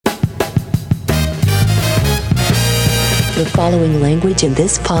The following language in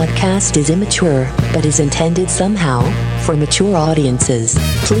this podcast is immature, but is intended somehow for mature audiences.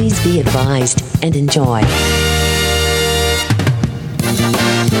 Please be advised and enjoy.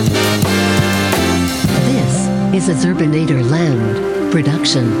 This is a Zurbanator Land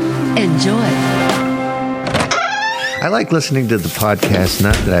production. Enjoy. I like listening to the podcast,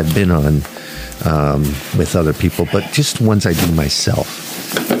 not that I've been on with other people, but just ones I do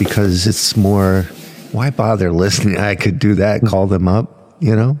myself, because it's more, why bother listening? I could do that, call them up,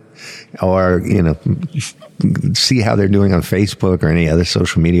 or, see how they're doing on Facebook or any other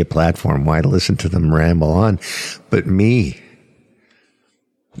social media platform. Why listen to them ramble on? But me,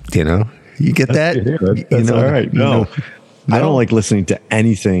 you get that? That's all right. No, I don't like listening to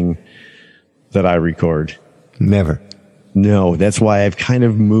anything that I record. Never. No, that's why I've kind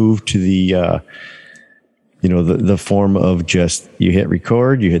of moved to the, the form of just you hit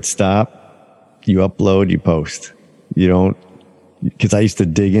record, you hit stop, you upload, you post. You don't, because I used to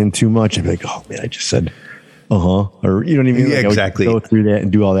dig in too much. I'd be like, oh man, I just said, or you don't even like, exactly go through that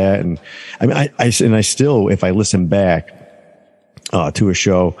and do all that. And I mean, I still, if I listen back to a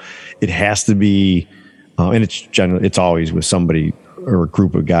show, it has to be, and it's always with somebody or a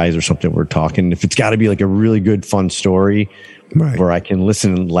group of guys or something we're talking. If it's got to be like a really good, fun story, right, where I can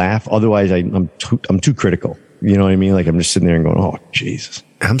listen and laugh. Otherwise, I'm too critical. You know what I mean? Like I'm just sitting there and going, "Oh, Jesus!"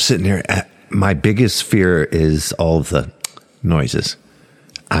 I'm sitting there. My biggest fear is all of the noises.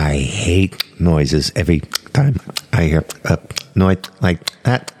 I hate noises. Every time I hear a noise like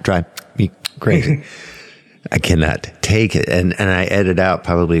that, drive me crazy. I cannot take it. And I edit out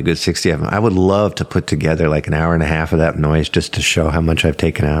probably a good 60 of them. I would love to put together like an hour and a half of that noise just to show how much I've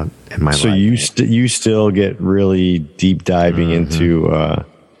taken out in my life. So you still get really deep diving into, I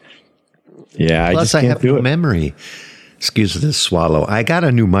Plus just can't have do it. Memory. Excuse this swallow. I got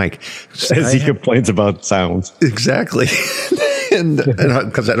a new mic. As he complains about sounds. Exactly. and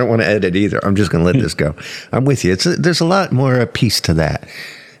because I don't want to edit either. I'm just going to let this go. I'm with you. There's a lot more piece to that.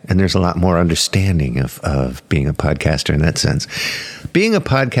 And there's a lot more understanding of being a podcaster in that sense. Being a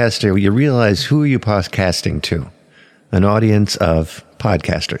podcaster, you realize, who are you podcasting to? An audience of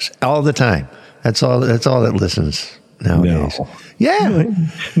podcasters all the time. That's all that listens nowadays. No. Yeah.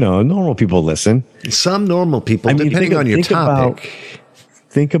 No, normal people listen. Some normal people, depending on your topic.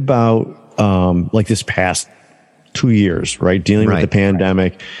 Think about like this past 2 years, right? Dealing with the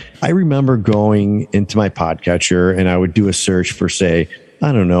pandemic. I remember going into my podcatcher and I would do a search for, say,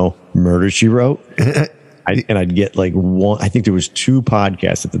 I don't know, Murder, She Wrote. And I'd get like one, I think there was 2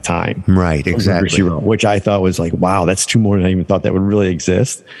 podcasts at the time. Right, exactly. Murder, She Wrote, which I thought was like, wow, that's 2 more than I even thought that would really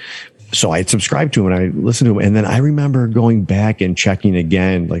exist. So I subscribed to him and I listened to him. And then I remember going back and checking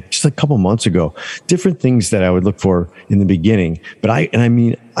again, like just a couple months ago, different things that I would look for in the beginning. But I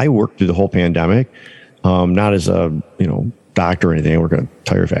worked through the whole pandemic, not as a, doctor or anything. I work at a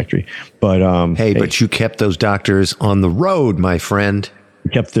tire factory, but, but you kept those doctors on the road, my friend.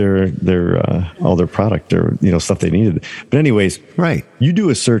 Kept their all their product, their stuff they needed. But anyways, right. You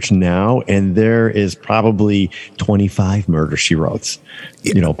do a search now, and there is probably 25 Murder, She Wrote,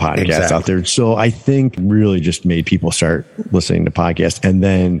 podcasts out there. So I think really just made people start listening to podcasts, and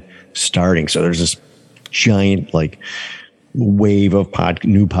then starting. So there's this giant like wave of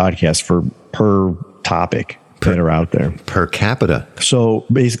new podcasts per topic that are out there per capita. So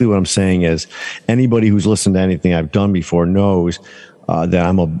basically, what I'm saying is, anybody who's listened to anything I've done before knows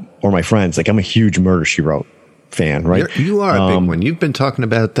that or my friends, like I'm a huge Murder, She Wrote fan, right? You are a big one. You've been talking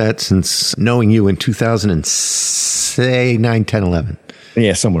about that since knowing you in 2009, 10, 11.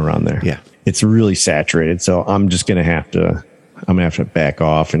 Yeah, somewhere around there. Yeah. It's really saturated. So I'm just going to have to back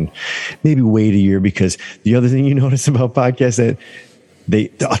off and maybe wait a year, because the other thing you notice about podcasts that a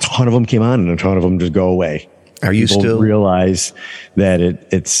ton of them came on and a ton of them just go away. Are you People still realize that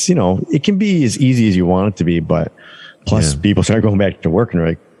it's, it can be as easy as you want it to be, but plus people start going back to work and they're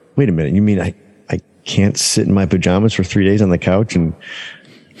like, wait a minute, you mean I can't sit in my pajamas for 3 days on the couch and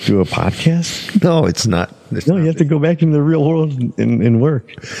do a podcast? No, it's not. You have to go back into the real world and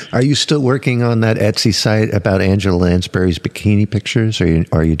work. Are you still working on that Etsy site about Angela Lansbury's bikini pictures? Or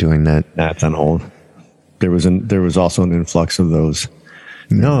are you doing that? That's on hold. There was also an influx of those.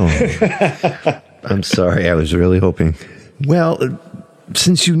 No. I'm sorry. I was really hoping. Well,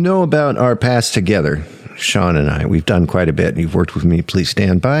 since you know about our past together, Sean and I, we've done quite a bit. You've worked with me, Please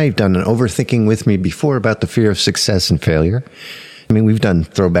Stand By. You've done an overthinking with me before about the fear of success and failure. I mean, we've done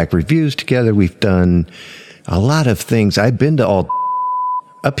throwback reviews together. We've done a lot of things. I've been to all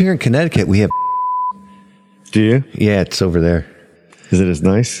up here in Connecticut. We have. Do you? Yeah, it's over there. Is it as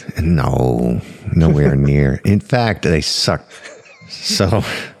nice? No, nowhere near. In fact, they suck. So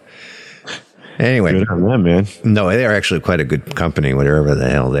Anyway, Good on them, man. no, they are actually quite a good company, whatever the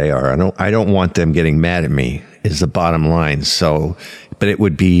hell they are. I don't want them getting mad at me, is the bottom line. So, but it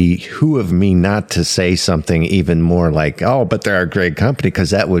would behoove me not to say something even more like, oh, but they're a great company,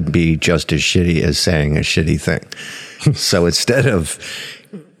 because that would be just as shitty as saying a shitty thing. So instead of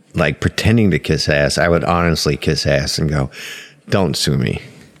like pretending to kiss ass, I would honestly kiss ass and go, don't sue me.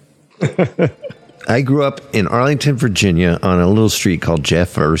 I grew up in Arlington, Virginia, on a little street called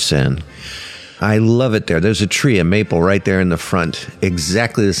Jefferson. I love it there. There's a tree, a maple, right there in the front,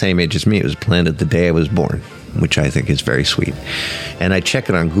 exactly the same age as me. It was planted the day I was born, which I think is very sweet. And I check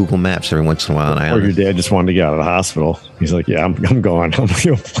it on Google Maps every once in a while. And Or your dad just wanted to get out of the hospital. He's like, yeah, I'm gone. I'm going to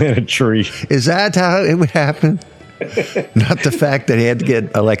go plant a tree. Is that how it would happen? Not the fact that he had to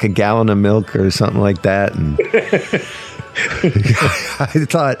get like a gallon of milk or something like that. And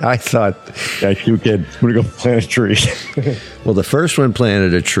I thought, Yeah, you kid, I'm going to go plant a tree. well, the first one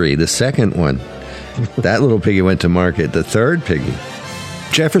planted a tree. The second one, that little piggy went to market. The third piggy,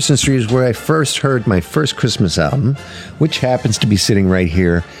 Jefferson Street, is where I first heard my first Christmas album, which happens to be sitting right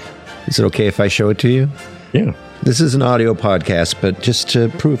here. Is it okay if I show it to you? Yeah. This is an audio podcast, but just to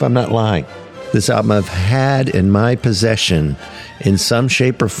prove I'm not lying, this album I've had in my possession in some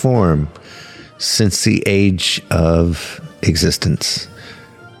shape or form since the age of existence.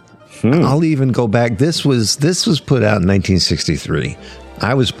 I'll even go back. This was put out in 1963.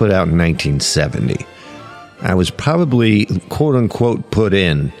 I was put out in 1970. I was probably, quote unquote, put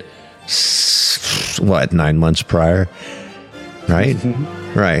in, 9 months prior? Right?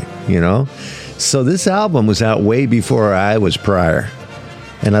 Right, you know? So this album was out way before I was prior.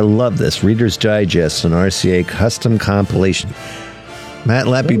 And I love this. Reader's Digest, an RCA custom compilation. Matt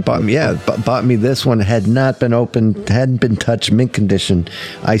Lappy bought me this one. Had not been opened, hadn't been touched, mint condition.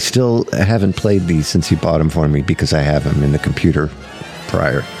 I still haven't played these since he bought them for me, because I have them in the computer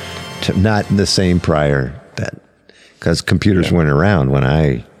prior to, not the same prior, that because computers weren't around when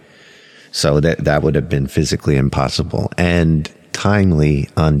I, so that would have been physically impossible and timely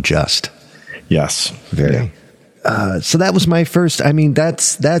unjust. Yes. Very. Yeah. So that was my first. I mean,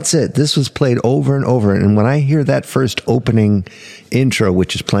 that's it. This was played over and over. And when I hear that first opening intro,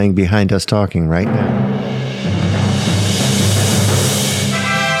 which is playing behind us talking right now.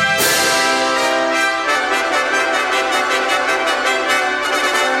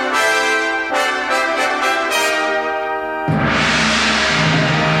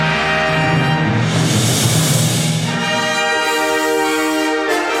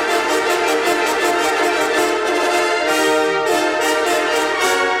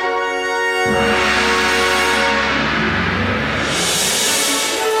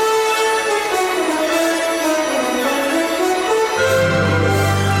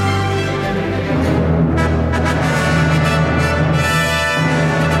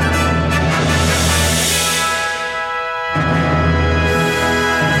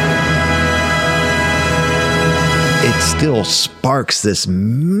 Still sparks this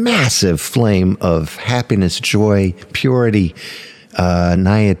massive flame of happiness, joy, purity,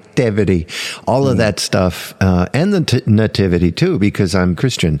 naivety, all of that stuff, and the nativity too, because I'm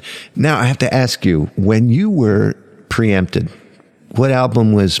Christian. Now I have to ask you, when you were preempted, what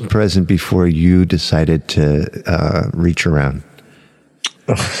album was present before you decided to reach around?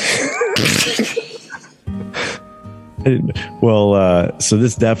 Well, so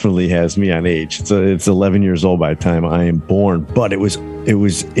this definitely has me on age. It's 11 years old by the time I am born, but it was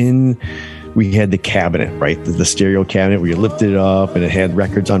in, we had the cabinet, right? The stereo cabinet where you lifted it up and it had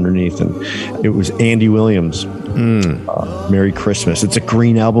records underneath, and it was Andy Williams, Merry Christmas. It's a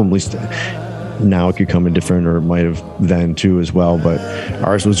green album, at least now it could come in different, or it might have then too as well, but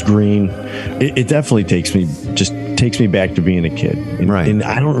ours was green. It definitely takes me back to being a kid. Right. And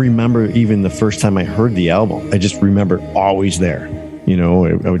I don't remember even the first time I heard the album. I just remember always there. You know,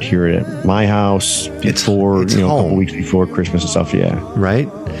 I would hear it at my house before, it's a home. couple weeks before Christmas and stuff. Yeah. Right?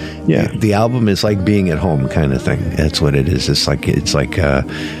 Yeah. The album is like being at home kind of thing. That's what it is. It's like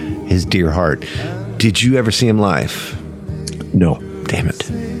his dear heart. Did you ever see him live? No. Damn it.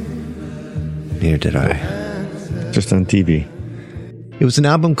 Neither did I. Just on TV. It was an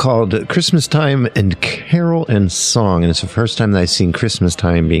album called Christmas Time and Carol and Song, and it's the first time that I've seen Christmas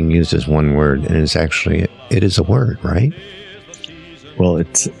Time being used as one word, and it is a word, right? Well,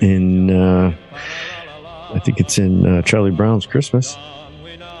 it's in, I think it's in Charlie Brown's Christmas.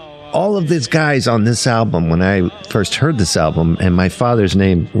 All of these guys on this album, when I first heard this album, and my father's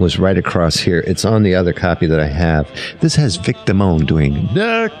name was right across here. It's on the other copy that I have. This has Vic Damone doing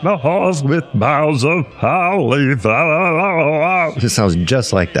 "Deck the Halls with Boughs of Holly." This sounds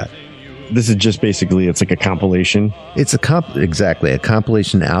just like that. this is just basically, it's like a compilation. It's a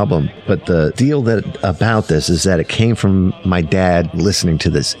compilation album. But the deal about this is that it came from my dad listening to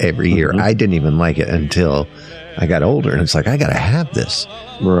this every year. I didn't even like it until I got older, and it's like, I got to have this.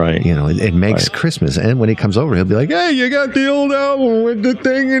 Right. You know, it makes Christmas. And when he comes over, he'll be like, hey, you got the old album with the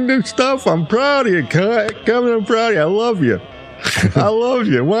thing and the stuff. I'm proud of you. I'm proud of you. I love you. I love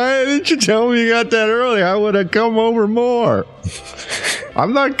you. Why didn't you tell me you got that early? I would have come over more.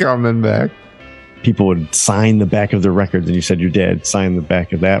 I'm not coming back. People would sign the back of the records, and you said your dad signed the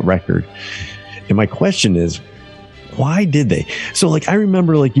back of that record. And my question is, why did they? So, like, I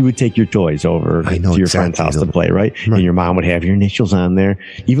remember, like, you would take your toys over to your friend's house to play, right? And your mom would have your initials on there.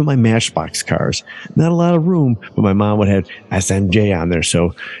 Even my Matchbox cars. Not a lot of room, but my mom would have SMJ on there.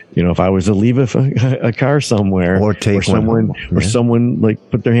 So, you know, if I was to leave a car somewhere, or someone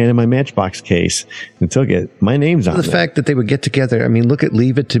like put their hand in my Matchbox case and took it, my name's on it. The fact that they would get together. I mean, look at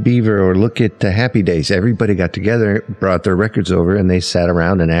Leave It to Beaver, or look at Happy Days. Everybody got together, brought their records over, and they sat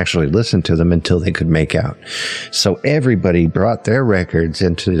around and actually listened to them until they could make out. So everybody brought their records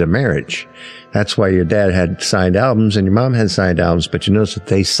into the marriage. That's why your dad had signed albums and your mom had signed albums, but you notice that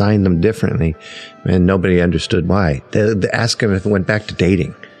they signed them differently, and nobody understood why. They asked them if it went back to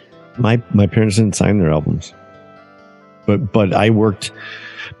dating. My parents didn't sign their albums, but I worked.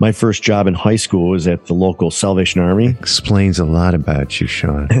 My first job in high school was at the local Salvation Army. Explains a lot about you,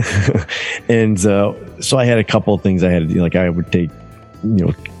 Sean. And so I had a couple of things I had to do. Like, I would take, you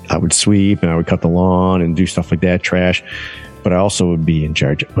know, I would sweep and I would cut the lawn and do stuff like that, trash. But I also would be in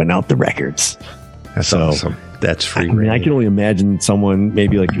charge of putting out the records. That's awesome. That's free. I mean, I can only imagine someone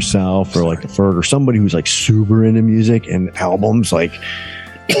maybe like yourself or like the Ferg or somebody who's like super into music and albums. Like,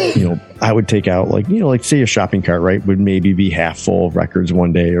 you know, I would take out like, you know, like say a shopping cart, right, would maybe be half full of records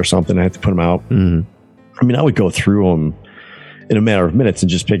one day or something. I had to put them out. I mean, I would go through them in a matter of minutes and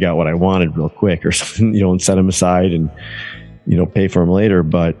just pick out what I wanted real quick or something, you know, and set them aside and, you know, pay for them later.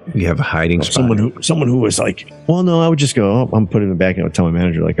 But you have a hiding spot. Someone who was like, well, no, I would just go, I'm putting them back and I would tell my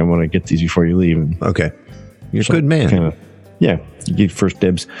manager, like, I want to get these before you leave. And okay. You're a good man. Yeah. You get first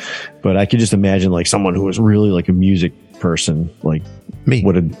dibs. But I could just imagine like someone who was really like a music person, like me,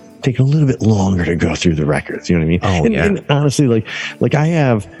 would have taken a little bit longer to go through the records. You know what I mean? And honestly, like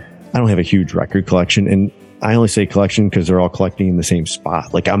I don't have a huge record collection, and I only say collection because they're all collecting in the same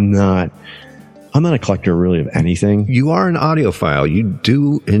spot. Like I'm not a collector really of anything. You are an audiophile. You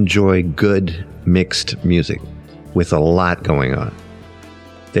do enjoy good mixed music with a lot going on.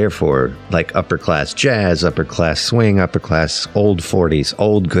 Therefore, like upper class jazz, upper class swing, upper class old 40s,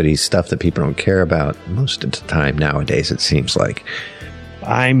 old goodies, stuff that people don't care about most of the time nowadays, it seems like.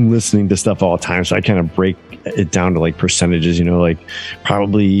 I'm listening to stuff all the time, so I kind of break it down to like percentages, you know, like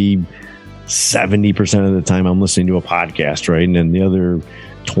probably 70% of the time I'm listening to a podcast, right? And then the other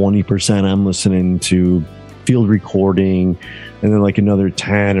 20% I'm listening to field recording, and then like another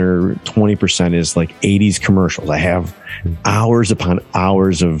 10 or 20% is like 80s commercials. I have hours upon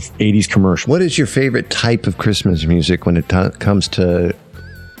hours of 80s commercials. What is your favorite type of Christmas music when it comes to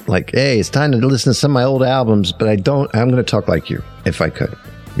like, hey, it's time to listen to some of my old albums, but I'm going to talk like you, if I could.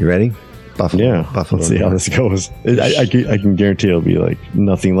 You ready? Buffalo. Yeah. Buffalo. Let's see how this goes. I can guarantee it'll be like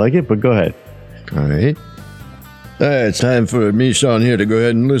nothing like it, but go ahead. All right. It's time for me, Sean, here to go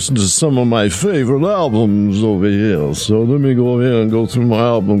ahead and listen to some of my favorite albums over here. So let me go ahead and go through my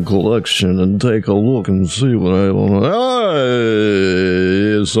album collection and take a look and see what I want to...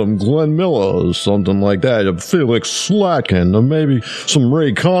 Here's some Glenn Miller or something like that. Felix Slacken, or maybe some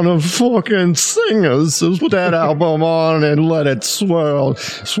Ray Connor fucking singers. Just put that album on and let it swirl.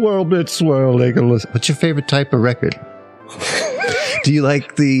 Swirl, bit, swirl. Take a listen. What's your favorite type of record? Do you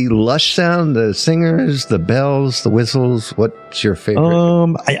like the lush sound, the singers, the bells, the whistles? What's your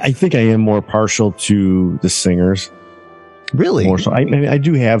favorite? I think I am more partial to the singers. Really? More so. I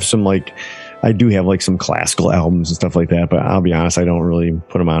do have some some classical albums and stuff like that, but I'll be honest, I don't really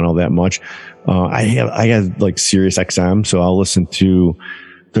put them on all that much. I have like Sirius XM, so I'll listen to.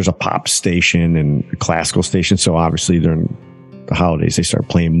 There's a pop station and a classical station, so obviously during the holidays they start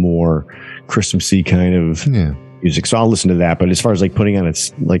playing more Christmassy kind of. Yeah. Music, so I'll listen to that. But as far as like putting on,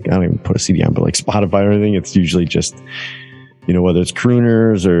 it's like I don't even put a CD on, but like Spotify or anything, it's usually just, you know, whether it's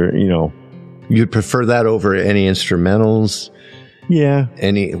crooners or, you know, you'd prefer that over any instrumentals. Yeah.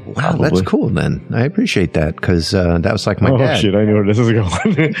 Wow, probably. That's cool then. I appreciate that because that was like my dad. Oh shit, I know where this is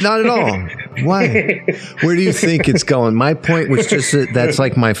going. Not at all. Why? Where do you think it's going? My point was just that's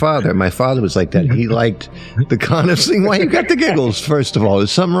like my father. My father was like that. He liked the kind of thing. Why you got the giggles? First of all,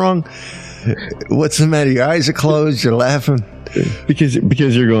 is something wrong? What's the matter? Your eyes are closed. You're laughing. because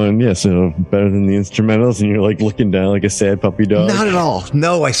you're going, yeah, so better than the instrumentals, and you're like looking down like a sad puppy dog. Not at all.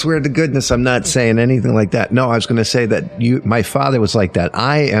 No, I swear to goodness, I'm not saying anything like that. No, I was going to say that my father was like that.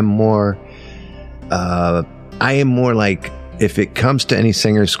 I am more like, if it comes to any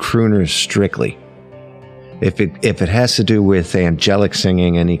singers, crooners strictly. If it has to do with angelic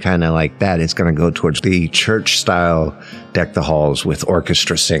singing, any kind of like that, it's going to go towards the church style Deck the Halls with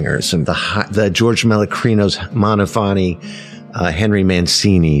orchestra singers and the George Mellecrino's Monophony, Henry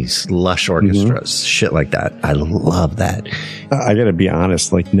Mancini's lush orchestras, shit like that. I love that. I got to be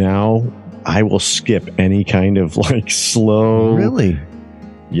honest. Like now, I will skip any kind of like slow. Really?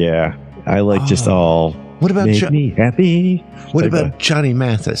 Yeah, I like just all. What about make me happy? What about Johnny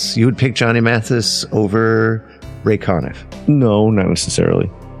Mathis? You would pick Johnny Mathis over Ray Conniff? No, not necessarily.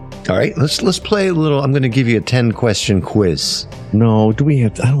 All right, let's play a little. I'm going to give you a 10-question quiz. No, do we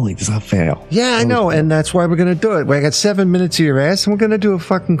have to? I don't like this. I'll fail. Yeah, I know, and that's why we're going to do it. I got 7 minutes of your ass, and we're going to do a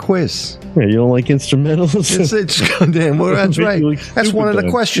fucking quiz. Yeah, you don't like instrumentals? It's goddamn. Well, that's right. That's one of the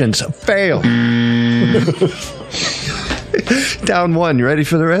questions. Fail. Down one. You ready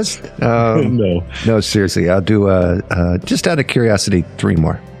for the rest? No, seriously. I'll do just out of curiosity, 3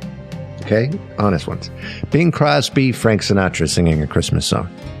 more. Okay, honest ones. Bing Crosby, Frank Sinatra singing a Christmas song.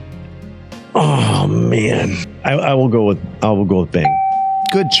 Oh man, I will go with Bing.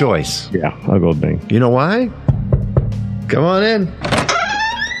 Good choice. Yeah, I'll go with Bing. You know why? Come on in.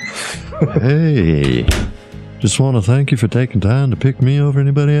 Hey, just want to thank you for taking time to pick me over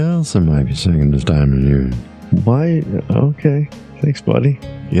anybody else that might be singing this time of year. Why? Okay, thanks, buddy.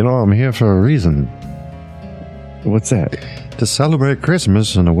 You know, I'm here for a reason. What's that? To celebrate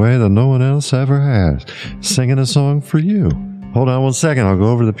Christmas in a way that no one else ever has. Singing a song for you. Hold on 1 second, I'll go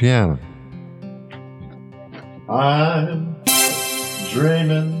over the piano. I'm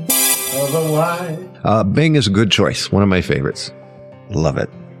dreaming of a white. Bing is a good choice. One of my favorites. Love it.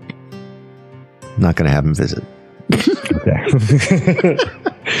 Not going to have him visit. Okay.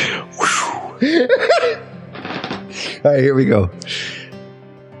 All right, here we go.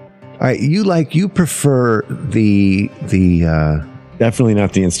 All right, you prefer the Definitely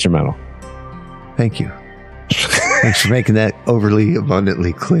not the instrumental. Thank you. Thanks for making that overly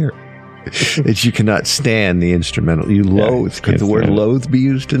abundantly clear. That you cannot stand the instrumental. You loathe. Could the word loathe be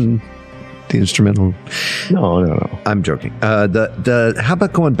used in the instrumental? No. I'm joking. How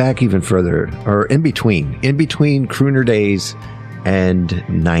about going back even further, or in between crooner days and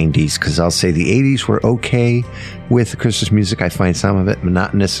 90s? Because I'll say the 80s were okay with Christmas music. I find some of it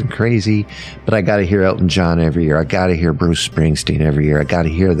monotonous and crazy, but I got to hear Elton John every year. I got to hear Bruce Springsteen every year. I got to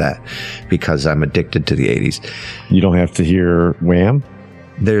hear that because I'm addicted to the 80s. You don't have to hear Wham?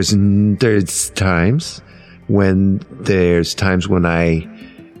 There's times when I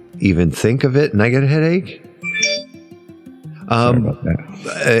even think of it and I get a headache. Sorry about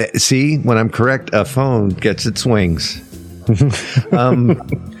that. See, when I'm correct, a phone gets its wings.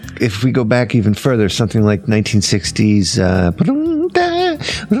 If we go back even further, something like 1960s,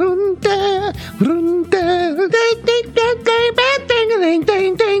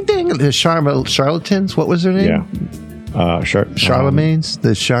 the Charlatans, what was their name? Yeah. Charlemagne's, the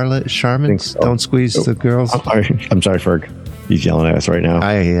Charmans, so. Don't squeeze the girls. I'm sorry, Ferg. He's yelling at us right now.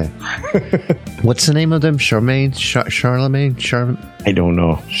 What's the name of them? Charlemagne? I don't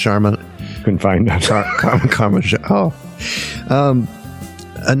know. Couldn't find that.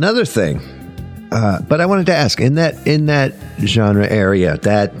 Another thing. But I wanted to ask, in that genre area,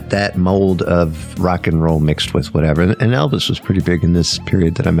 that mold of rock and roll mixed with whatever, and Elvis was pretty big in this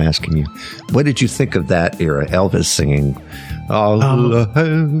period that I'm asking you. What did you think of that era? Elvis singing,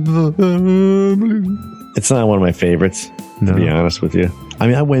 It's not one of my favorites, to be honest with you. I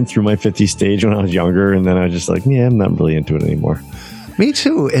mean, I went through my 50 stage when I was younger, and then I was just like, yeah, I'm not really into it anymore. Me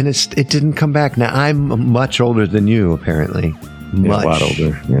too, and it didn't come back. Now, I'm much older than you, apparently. Much, a lot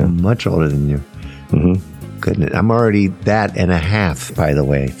older. Yeah. Much older than you. Mm-hmm. Goodness. I'm already that and a half, by the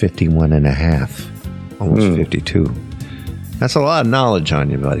way. 51 and a half. Almost 52. That's a lot of knowledge on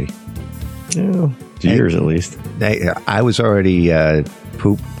you, buddy. Yeah, years at least. I was already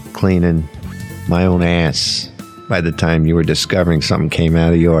poop cleaning my own ass by the time you were discovering something came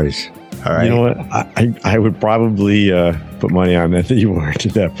out of yours. All right. You know what? I would probably put money on that you weren't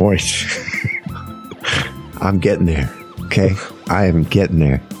at that point. I'm getting there. Okay? I am getting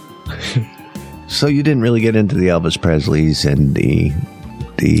there. So you didn't really get into the Elvis Presleys and the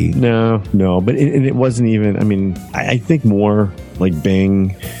No, but it wasn't even, I mean, I think more like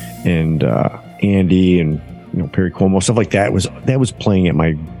Bing and Andy and Perry Como, stuff like that was playing at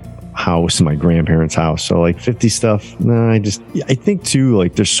my house, my grandparents' house. So like 50 stuff, no, I think too,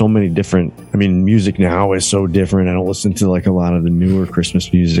 like there's so many different, I mean, music now is so different. I don't listen to like a lot of the newer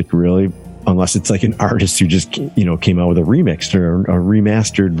Christmas music really, unless it's like an artist who just, you know, came out with a remix or a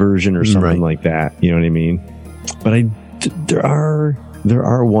remastered version or something like that. You know what I mean? But there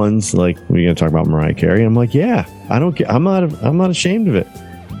are ones like, we're going to talk about Mariah Carey. I'm like, yeah, I don't care. I'm not ashamed of it.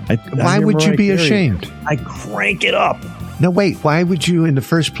 Why would you be ashamed? I crank it up. No, wait. Why would you, in the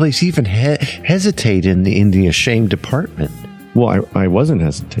first place, even hesitate in the ashamed department? Well, I wasn't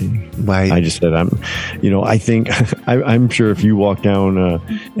hesitating. Why? I just said I think I'm sure if you walk down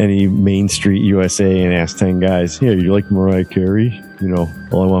any Main Street USA and ask 10 guys, yeah, you like Mariah Carey? You know,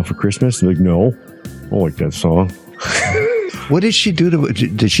 All I Want for Christmas? They're like, no, I don't like that song. What did she do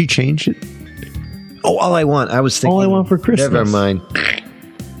did she change it? Oh, All I Want. I was thinking. All I Want for Christmas. Never mind.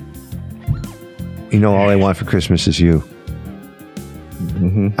 You know, All I Want for Christmas is You.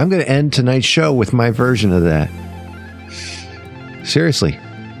 Mm-hmm. I'm going to end tonight's show with my version of that. Seriously.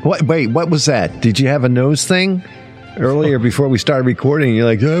 Wait, what was that? Did you have a nose thing earlier before we started recording? You're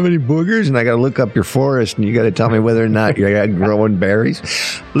like, do you have any boogers? And I got to look up your forest and you got to tell me whether or not you're growing berries.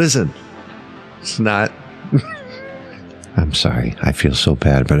 Listen, it's not. I'm sorry. I feel so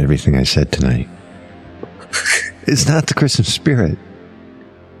bad about everything I said tonight. It's not the Christmas spirit.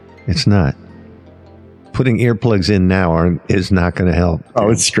 It's not. Putting earplugs in now is not going to help. Oh,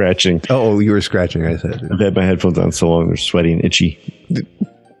 it's scratching. Oh, you were scratching, I said. I've had my headphones on so long, they're sweaty and itchy.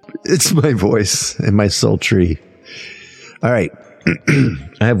 It's my voice and my sultry. All right.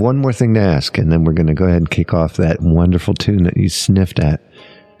 I have one more thing to ask, and then we're going to go ahead and kick off that wonderful tune that you sniffed at.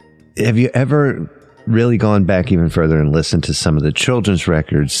 Have you ever really gone back even further and listened to some of the children's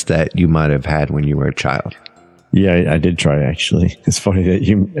records that you might have had when you were a child? Yeah, I did try, actually. It's funny that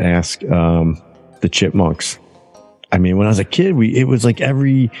you ask. The Chipmunks. I mean, when I was a kid, it was like I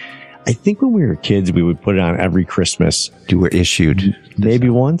think when we were kids, we would put it on every Christmas. You were issued. Maybe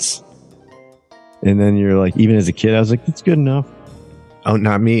once. And then you're like, even as a kid, I was like, it's good enough. Oh,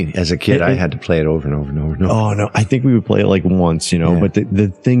 not me. As a kid, I had to play it over and over and over and over. Oh, no. I think we would play it like once, you know. Yeah. But the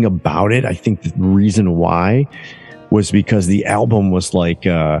thing about it, I think the reason why was because the album was like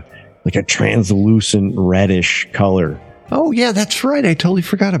a translucent reddish color. Oh, yeah, that's right. I totally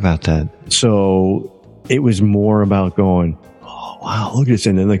forgot about that. So it was more about going, oh, wow, look at this.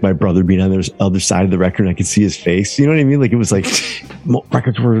 And then like my brother being on the other side of the record and I could see his face. You know what I mean? Like it was like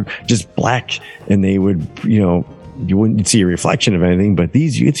records were just black and they would, you know, you wouldn't see a reflection of anything, but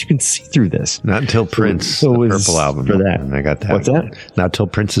these, you can see through this. Not until Prince, the Purple album. For that. And I got that. What's that? Not until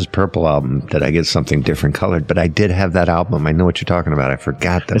Prince's Purple album did I get something different colored, but I did have that album. I know what you're talking about. I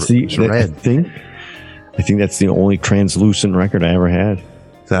forgot that it was red. I think that's the only translucent record I ever had.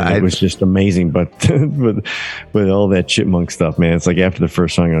 It was just amazing, but with all that Chipmunk stuff, man, it's like after the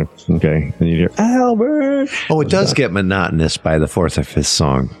first song, I'm like, okay, and you hear Albert. Oh, it does get monotonous by the fourth or fifth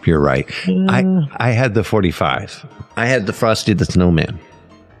song. You're right. I had the 45. I had the Frosty the Snowman.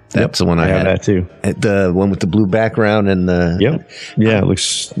 That's the one I had. That too. The one with the blue background and the. Yep. Yeah, it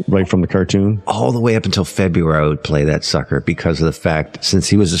looks right from the cartoon. All the way up until February, I would play that sucker because of the fact, since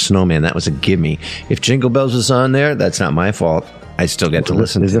he was a snowman, that was a gimme. If Jingle Bells was on there, that's not my fault. I still get to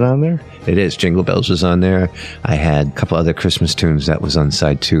listen. Is it on there? It is. Jingle Bells was on there. I had a couple other Christmas tunes that was on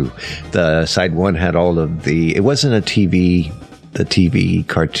side 2. The side 1 had all of the. It wasn't the TV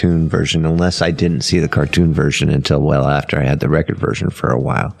cartoon version, unless I didn't see the cartoon version until well after I had the record version for a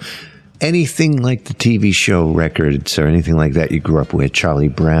while. Anything like the TV show records or anything like that you grew up with, Charlie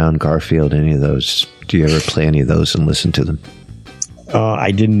Brown, Garfield, any of those, do you ever play any of those and listen to them? I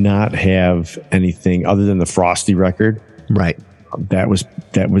did not have anything other than the Frosty record. Right. That was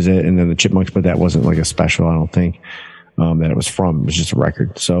it. And then the Chipmunks, but that wasn't like a special, I don't think, that it was from. It was just a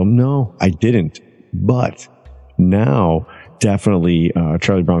record. So no, I didn't. But now, definitely,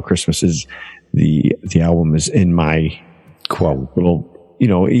 Charlie Brown Christmas is the album is in my little, you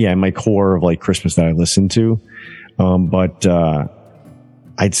know, my core of like Christmas that I listen to. But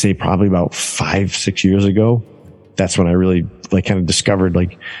I'd say probably about 5-6 years ago, that's when I really like kind of discovered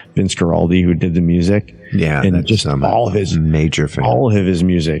like Vince Guaraldi, who did the music. Yeah. And just all of his major fan. All of his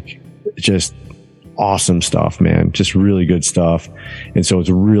music, just awesome stuff, man. Just really good stuff. And so it's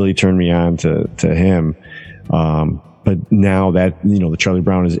really turned me on to him. But now that, you know, the Charlie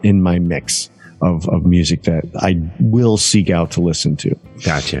Brown is in my mix of music that I will seek out to listen to.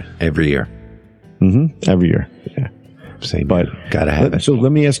 Gotcha. Every year. Mm-hmm. Every year. Yeah. Same. But gotta have it. So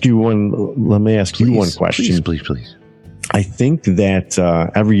let me ask you one question. Please. I think that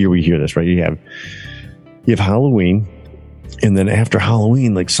every year we hear this, right? You have Halloween, and then after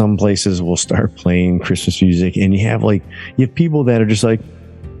Halloween, like some places will start playing Christmas music, and you have people that are just like,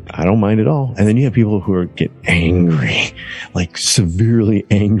 I don't mind at all. And then you have people who get angry, like severely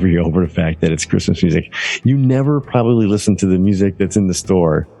angry over the fact that it's Christmas music. You never probably listen to the music that's in the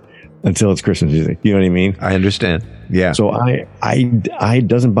store until it's Christmas music. You know what I mean? I understand. Yeah. So I it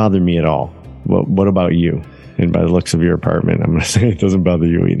doesn't bother me at all. Well, what about you? And by the looks of your apartment, I'm going to say it doesn't bother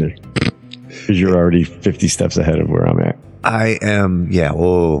you either, because you're already 50 steps ahead of where I'm at. I am, yeah.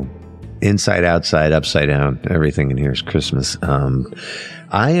 Oh, inside, outside, upside down. Everything in here is Christmas.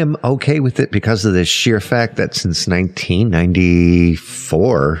 I am okay with it because of the sheer fact that since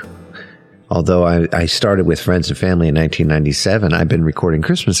 1994, although I started with Friends and Family in 1997, I've been recording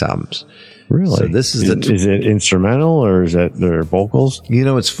Christmas albums. Really? So this is is it instrumental or is it their vocals? You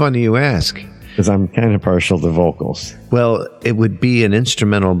know, it's funny you ask. Because I'm kind of partial to vocals. Well, it would be an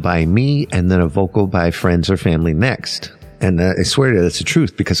instrumental by me and then a vocal by Friends or Family next. And I swear to you, that's the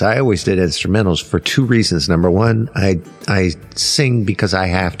truth, because I always did instrumentals for two reasons. Number one, I sing because I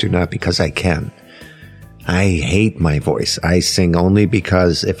have to, not because I can. I hate my voice. I sing only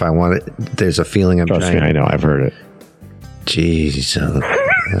because if I want it, there's a feeling I'm Trust trying. me, I know. I've heard it. Jeez.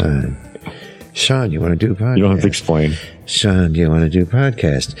 Sean, you want to do a podcast? You don't have to explain. Sean, do you want to do a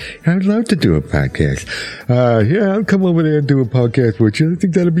podcast? I'd love to do a podcast. Yeah, I'll come over there and do a podcast with you. I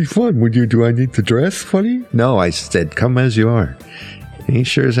think that'd be fun. Would you? Do I need to dress funny? No, I said, come as you are. And he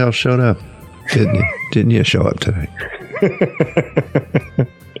sure as hell showed up. Didn't you? Didn't you show up tonight?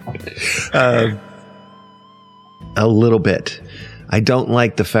 A little bit. I don't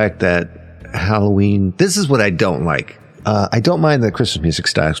like the fact that Halloween, this is what I don't like. I don't mind that Christmas music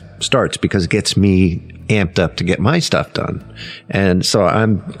starts because it gets me amped up to get my stuff done. And so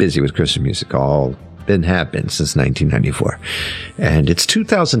I'm busy with Christmas music have been since 1994. And it's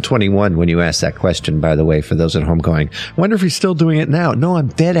 2021 when you ask that question, by the way, for those at home going, I wonder if he's still doing it now. No, I'm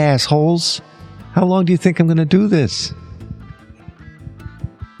dead, assholes. How long do you think I'm going to do this?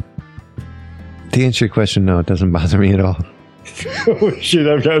 To answer your question, no, it doesn't bother me at all. Oh, shit,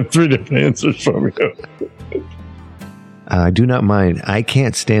 I've got 3 different answers from you. I do not mind. I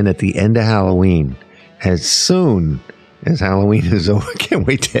can't stand at the end of Halloween. As soon as Halloween is over, I can't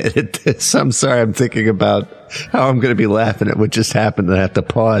wait to edit this. I'm sorry, I'm thinking about how I'm going to be laughing at what just happened. I have to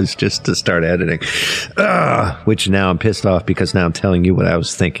pause just to start editing. Which now I'm pissed off because now I'm telling you what I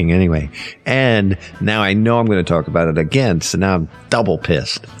was thinking anyway. And now I know I'm going to talk about it again, so now I'm double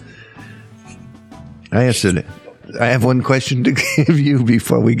pissed. I answered it. I have one question to give you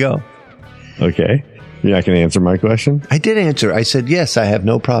before we go. Okay. You're not going to answer my question? I did answer. I said, yes, I have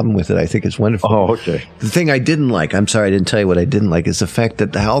no problem with it. I think it's wonderful. Oh, okay. The thing I didn't like, I'm sorry I didn't tell you what I didn't like, is the fact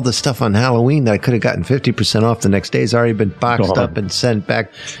that all the stuff on Halloween that I could have gotten 50% off the next day has already been boxed up and sent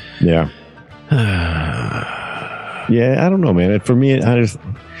back. Yeah. Yeah, I don't know, man. For me, I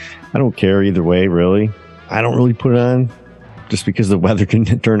don't care either way, really. I don't really put it on just because the weather can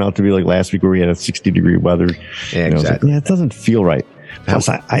turn out to be like last week where we had a 60-degree weather. Yeah, exactly. Like, it doesn't feel right. Plus,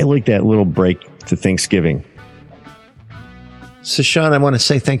 I like that little break to Thanksgiving. So, Sean, I want to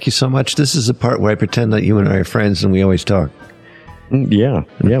say thank you so much. This is the part where I pretend that you and I are friends and we always talk. Yeah,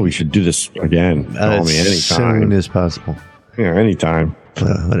 we should do this again. Call me anytime. As soon as possible. Yeah, anytime.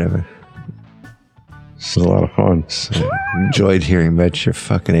 Whatever. It's a lot of fun. So, enjoyed hearing about your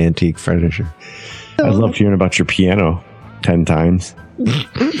fucking antique furniture. I loved hearing about your piano 10 times.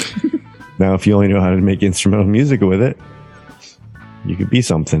 Now, if you only know how to make instrumental music with it, you could be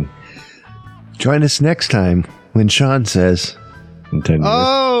something. Join us next time when Sean says, in 10 years.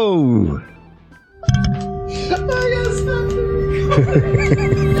 Oh!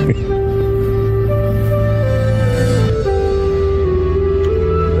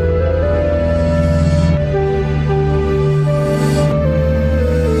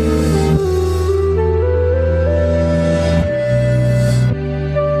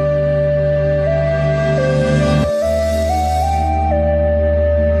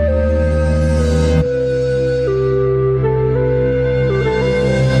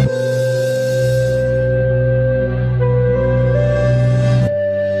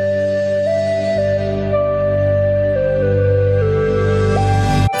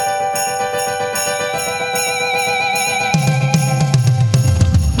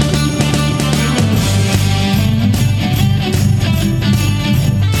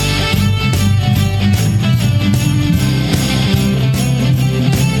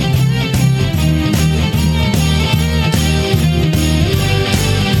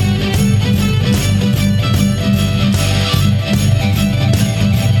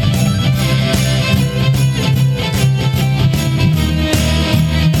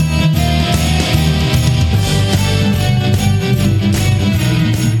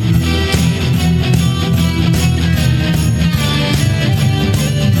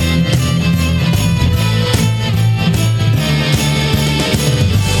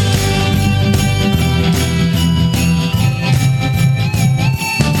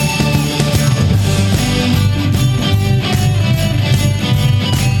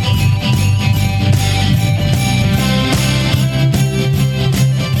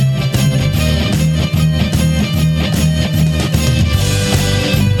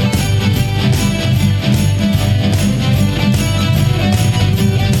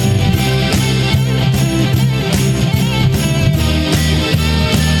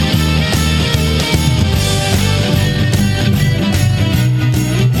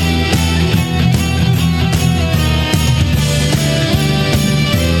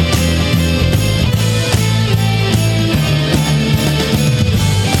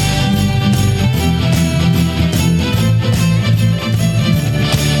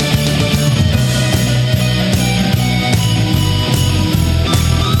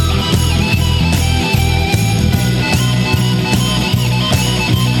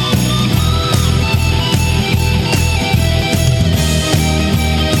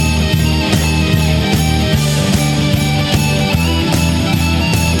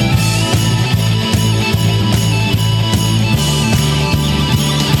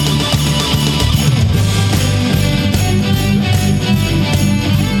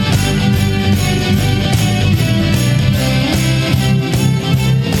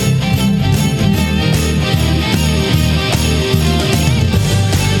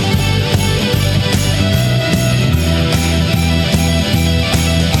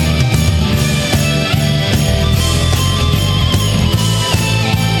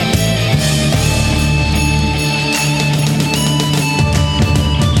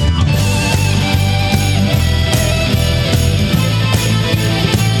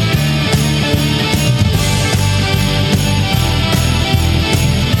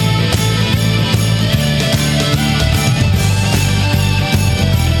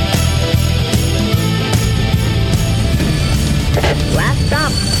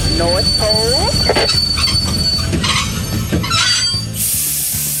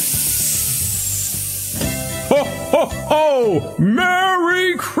 Ho!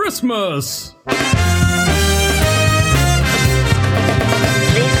 Merry Christmas!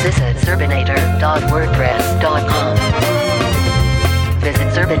 Please visit Zerbinator.wordpress.com. Visit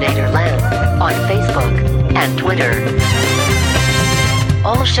Zerbinatorland on Facebook and Twitter.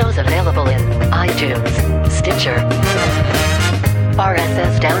 All shows available in iTunes, Stitcher,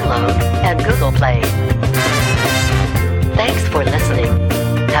 RSS Download, and Google Play. Thanks for listening.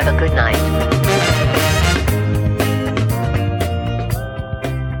 Have a good night.